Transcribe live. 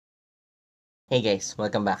Hey guys,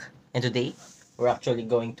 welcome back. And today, we're actually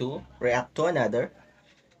going to react to another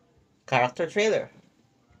character trailer.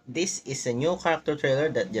 This is a new character trailer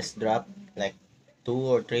that just dropped like 2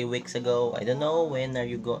 or 3 weeks ago. I don't know when are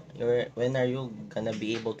you gonna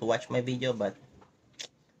be able to watch my video, but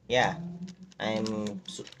yeah, I'm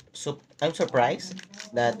surprised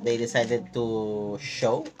that they decided to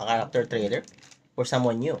show a character trailer for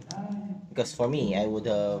someone new. Because for me, I would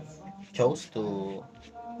have chose to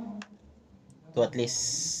at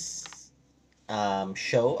least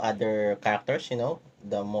show other characters,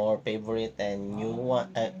 the more favorite and new one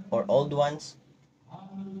or old ones.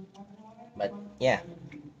 But yeah,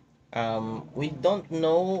 we don't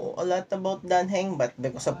know a lot about Heng, but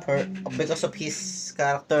because of his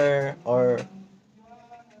character or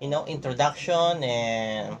introduction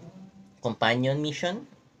and companion mission,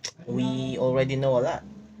 we already know a lot.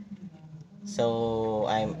 So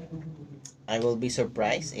I will be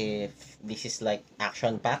surprised if this is like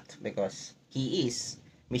action packed because he is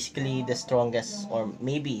basically the strongest or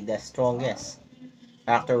maybe the strongest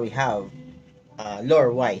character we have,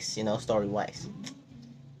 lore wise, story wise.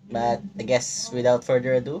 But I guess without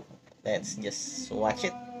further ado, let's just watch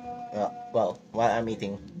it. Well, while I'm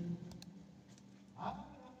eating.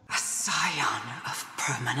 A scion of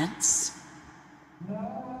permanence?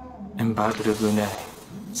 Imbibitor Lunae,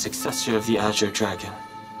 successor of the Azure Dragon,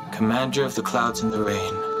 commander of the clouds and the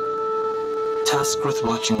rain, tasked with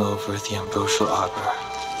watching over the ambrosial arbor.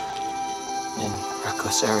 In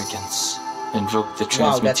reckless arrogance, invoked the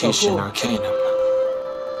transmutation arcanum.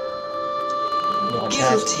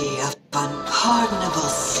 Guilty of unpardonable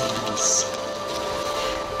sins.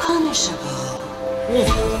 Punishable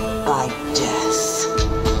by death.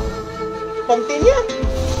 Continue.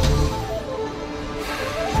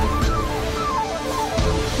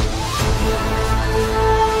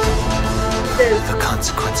 The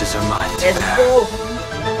consequences are mine to Let's bear. go.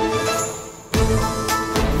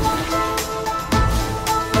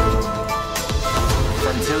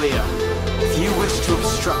 Fantilia, if you wish to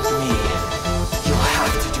obstruct me, you'll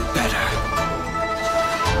have to do better.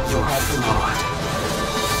 You're flawed.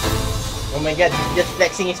 Oh my god, he's just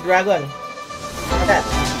flexing his dragon. Look at that.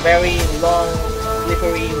 Very long,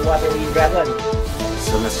 slippery, watery dragon.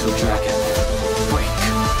 Celestial Dragon, break.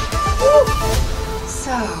 Woo!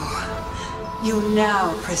 So, you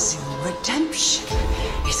now presume redemption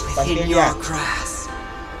is within Fantilia. your grasp.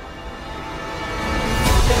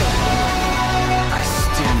 I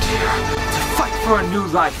stand here to fight for a new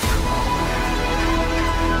life.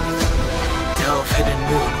 Delve hidden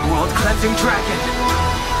moon, world cleansing dragon.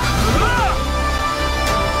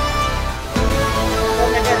 Oh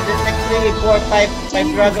my god, there's actually five Do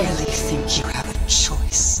you dragons. really think you have a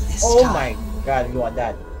choice this Oh time? my god, look at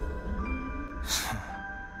that.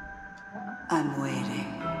 I'm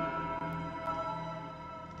waiting.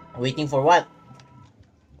 Waiting for what?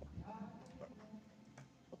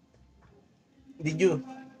 Did you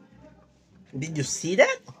see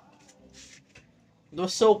that? It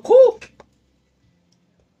was so cool.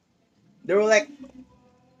 There were like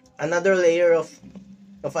another layer of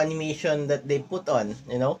animation that they put on,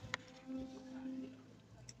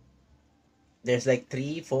 There's like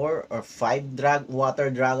 3, 4, or 5 water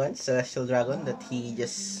dragons, celestial dragon that he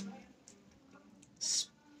just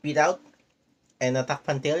spit out and attack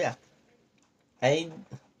Pantelia. I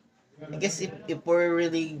guess if we're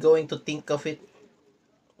really going to think of it,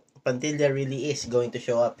 Pantelia really is going to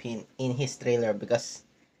show up in his trailer because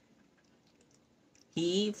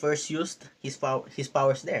he first used his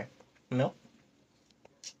powers there,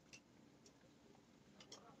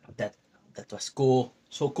 That was cool,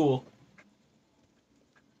 so cool.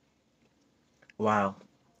 Wow,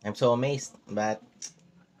 I'm so amazed, but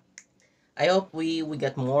I hope we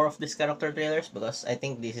get more of these character trailers because I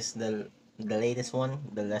think this is the latest one,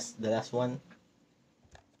 the last one,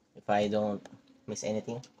 if I don't miss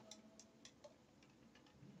anything.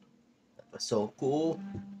 That was so cool.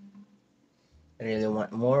 I really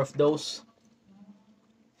want more of those.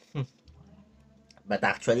 But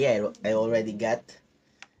actually, I already got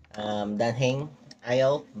Heng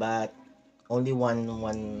IL, but only one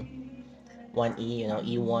E,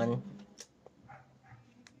 E1,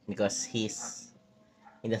 because he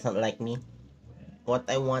doesn't like me. What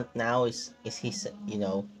I want now is his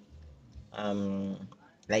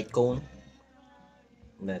light cone,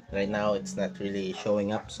 but right now it's not really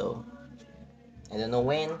showing up, so I don't know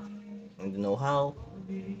when, I don't know how,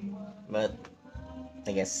 but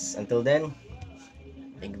I guess until then,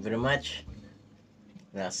 thank you very much,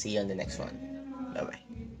 and I'll see you on the next one. Bye bye.